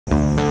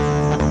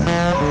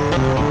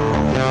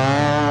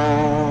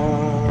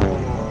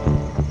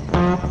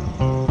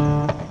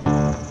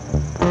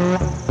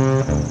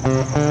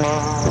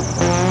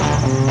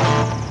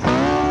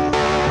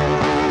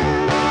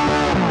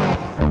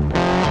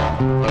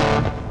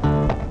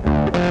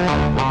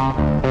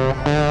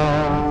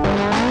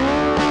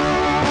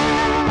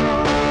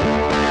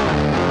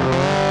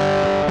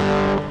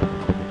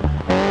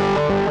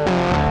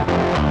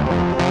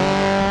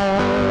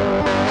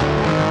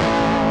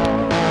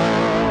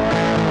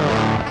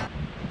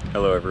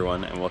Hello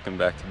everyone and welcome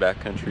back to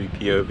Backcountry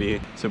POV.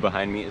 So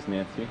behind me is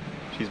Nancy.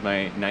 She's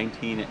my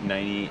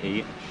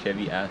 1998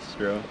 Chevy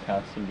Astro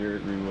passenger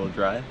rear-wheel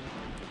drive.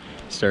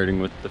 Starting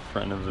with the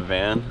front of the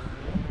van.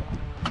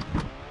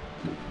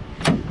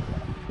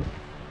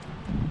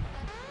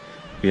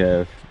 We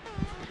have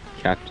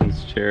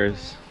captain's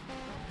chairs,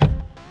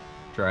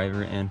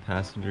 driver and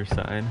passenger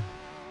side.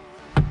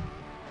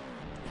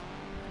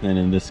 Then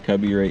in this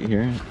cubby right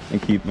here, I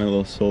keep my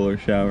little solar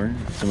shower,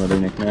 some other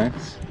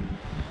knickknacks.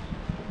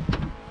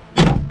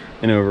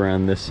 And over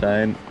on this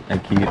side, I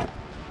keep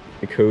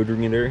a code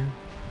reader,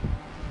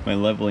 my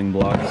leveling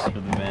blocks for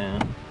the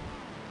van.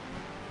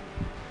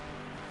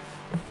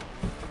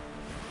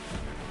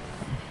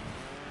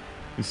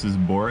 This is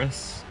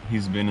Boris.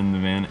 He's been in the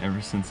van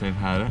ever since I've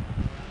had it.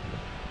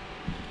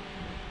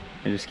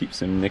 I just keep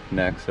some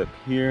knickknacks up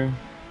here.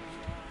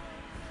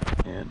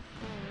 And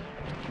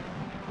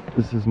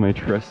this is my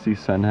trusty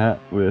sun hat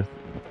with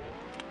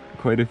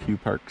quite a few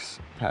Parks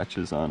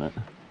patches on it.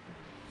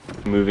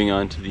 Moving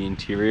on to the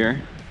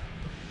interior,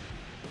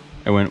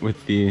 I went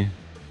with the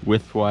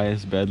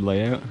widthwise bed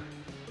layout.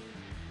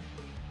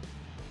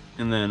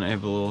 And then I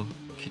have a little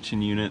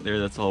kitchen unit there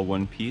that's all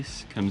one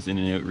piece. Comes in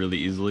and out really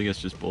easily,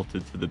 it's just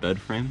bolted to the bed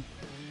frame.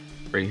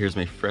 Right here's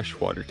my fresh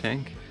water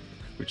tank,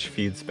 which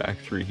feeds back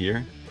through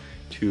here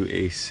to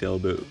a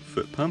sailboat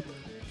foot pump.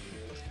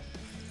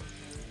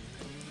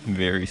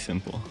 Very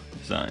simple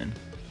design.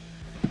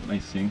 My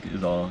sink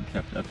is all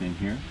kept up in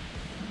here.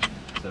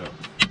 So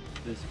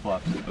this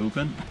flops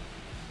open,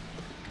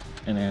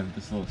 and I have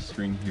this little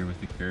string here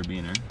with the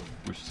carabiner,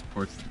 which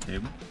supports the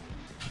table.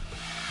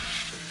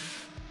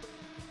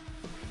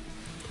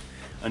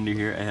 Under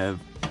here I have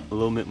a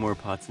little bit more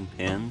pots and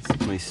pans,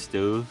 my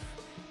stove.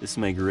 This is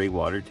my gray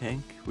water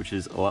tank, which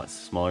is a lot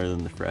smaller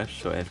than the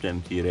fresh, so I have to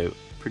empty it out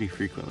pretty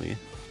frequently.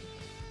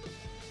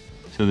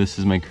 So this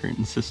is my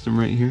curtain system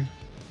right here,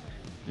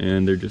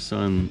 and they're just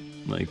on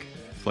like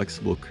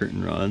flexible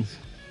curtain rods.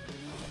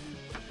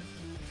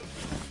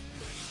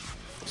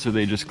 So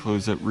they just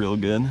close up real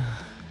good.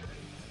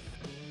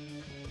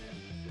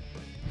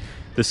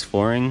 This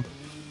flooring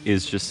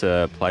is just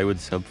a plywood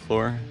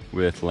subfloor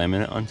with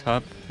laminate on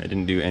top. I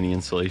didn't do any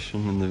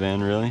insulation in the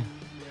van really.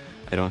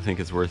 I don't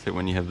think it's worth it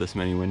when you have this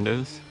many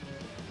windows.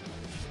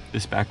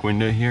 This back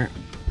window here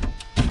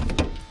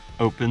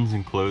opens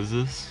and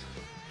closes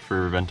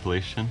for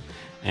ventilation,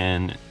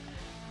 and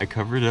I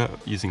covered it up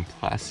using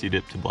Plasti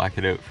Dip to black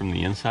it out from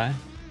the inside.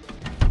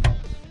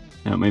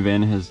 Now my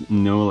van has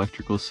no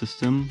electrical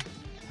system.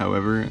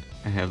 However,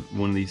 I have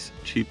one of these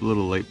cheap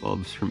little light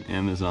bulbs from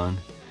Amazon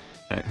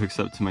that hooks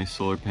up to my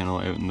solar panel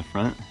out in the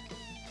front.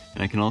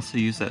 And I can also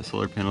use that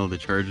solar panel to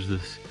charge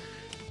this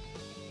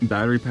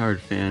battery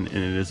powered fan, and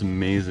it is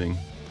amazing.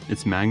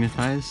 It's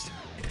magnetized,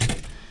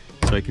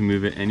 so I can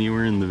move it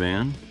anywhere in the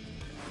van,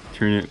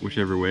 turn it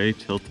whichever way,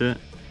 tilt it.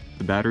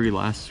 The battery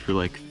lasts for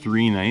like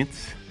 3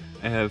 nights.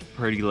 I have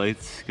party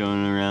lights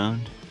going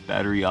around,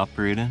 battery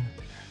operated,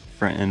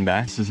 front and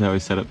back. This is how I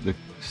set up the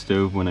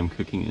stove when I'm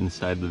cooking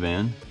inside the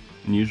van.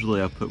 And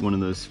usually I'll put one of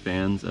those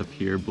fans up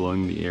here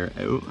blowing the air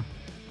out.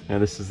 Now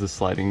this is the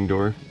sliding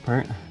door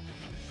part.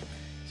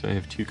 So I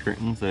have 2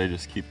 curtains that I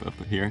just keep up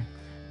here.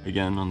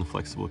 Again, on the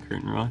flexible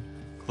curtain rod.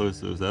 Close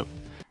those up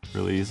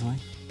really easily.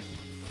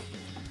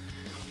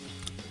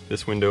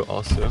 This window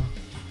also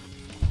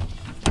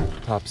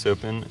pops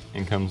open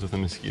and comes with a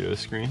mosquito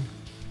screen.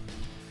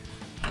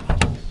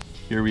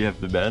 Here we have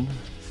the bed.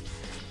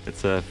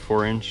 It's a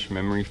 4-inch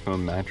memory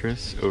foam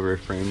mattress over a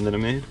frame that I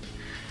made.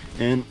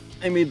 And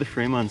I made the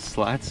frame on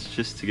slats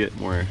just to get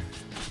more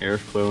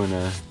airflow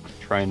and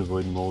try and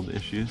avoid mold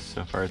issues.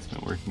 So far it's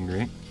been working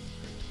great.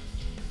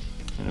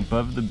 And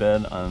above the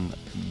bed on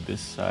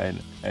this side,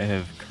 I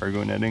have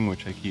cargo netting,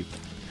 which I keep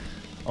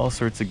all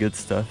sorts of good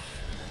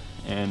stuff,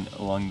 and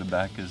along the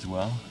back as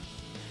well.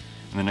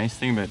 And the nice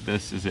thing about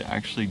this is it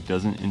actually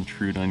doesn't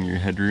intrude on your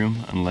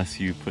headroom unless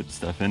you put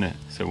stuff in it.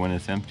 So when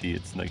it's empty,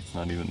 it's like it's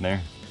not even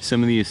there.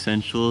 Some of the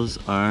essentials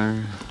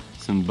are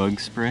some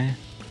bug spray,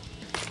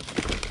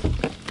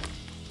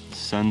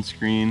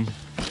 sunscreen.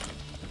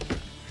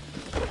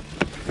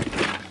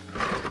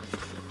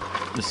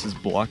 This is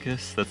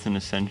Blockus, that's an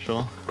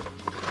essential.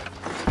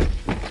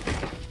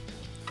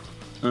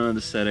 On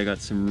this side I got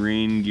some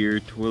rain gear,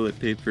 toilet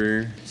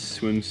paper,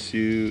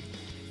 swimsuit,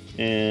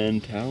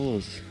 and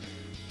towels.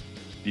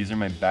 These are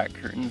my back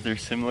curtains. They're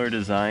similar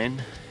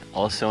design,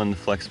 also on the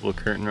flexible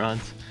curtain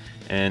rods.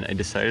 And I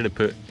decided to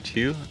put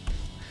 2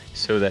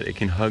 so that it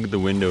can hug the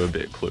window a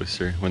bit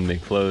closer when they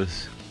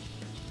close.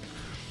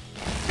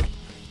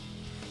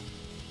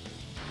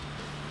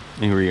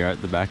 And here we are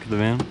at the back of the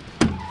van.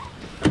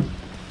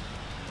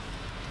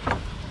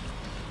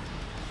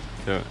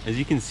 So as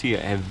you can see, I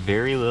have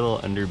very little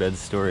underbed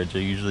storage. I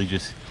usually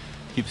just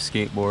keep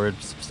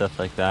skateboards, stuff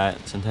like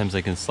that. Sometimes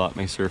I can slot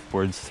my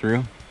surfboards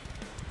through.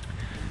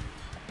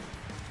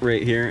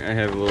 Right here I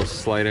have a little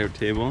slide out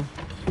table,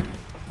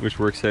 which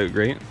works out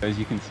great. As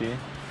you can see,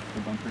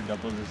 the bumper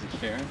doubles as a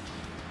chair.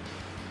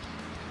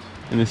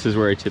 And this is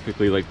where I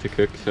typically like to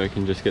cook, so I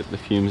can just get the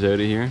fumes out of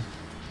here.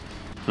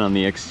 And on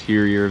the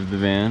exterior of the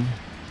van,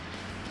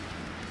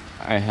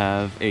 I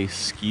have a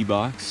ski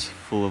box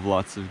full of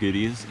lots of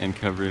goodies and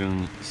covered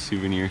in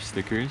souvenir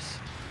stickers.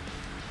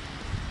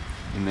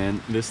 And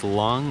then this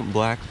long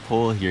black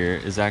pole here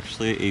is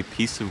actually a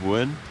piece of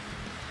wood,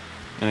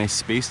 and I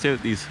spaced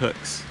out these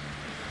hooks.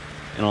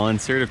 And I'll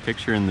insert a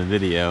picture in the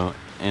video,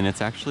 and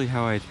it's actually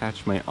how I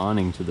attach my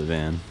awning to the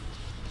van.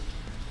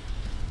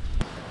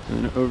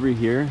 And then over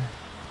here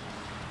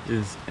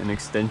is an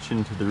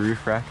extension to the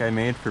roof rack I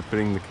made for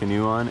putting the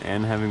canoe on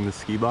and having the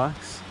ski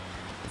box.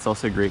 It's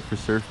also great for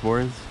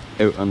surfboards.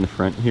 Out on the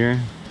front here,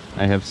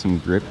 I have some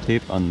grip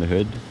tape on the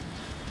hood,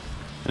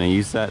 and I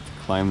use that to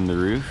climb the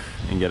roof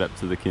and get up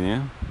to the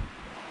canoe.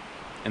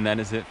 And that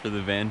is it for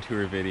the van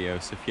tour video.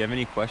 So if you have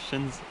any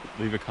questions,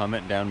 leave a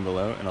comment down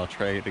below and I'll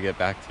try to get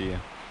back to you.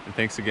 And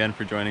thanks again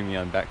for joining me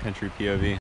on Backcountry POV.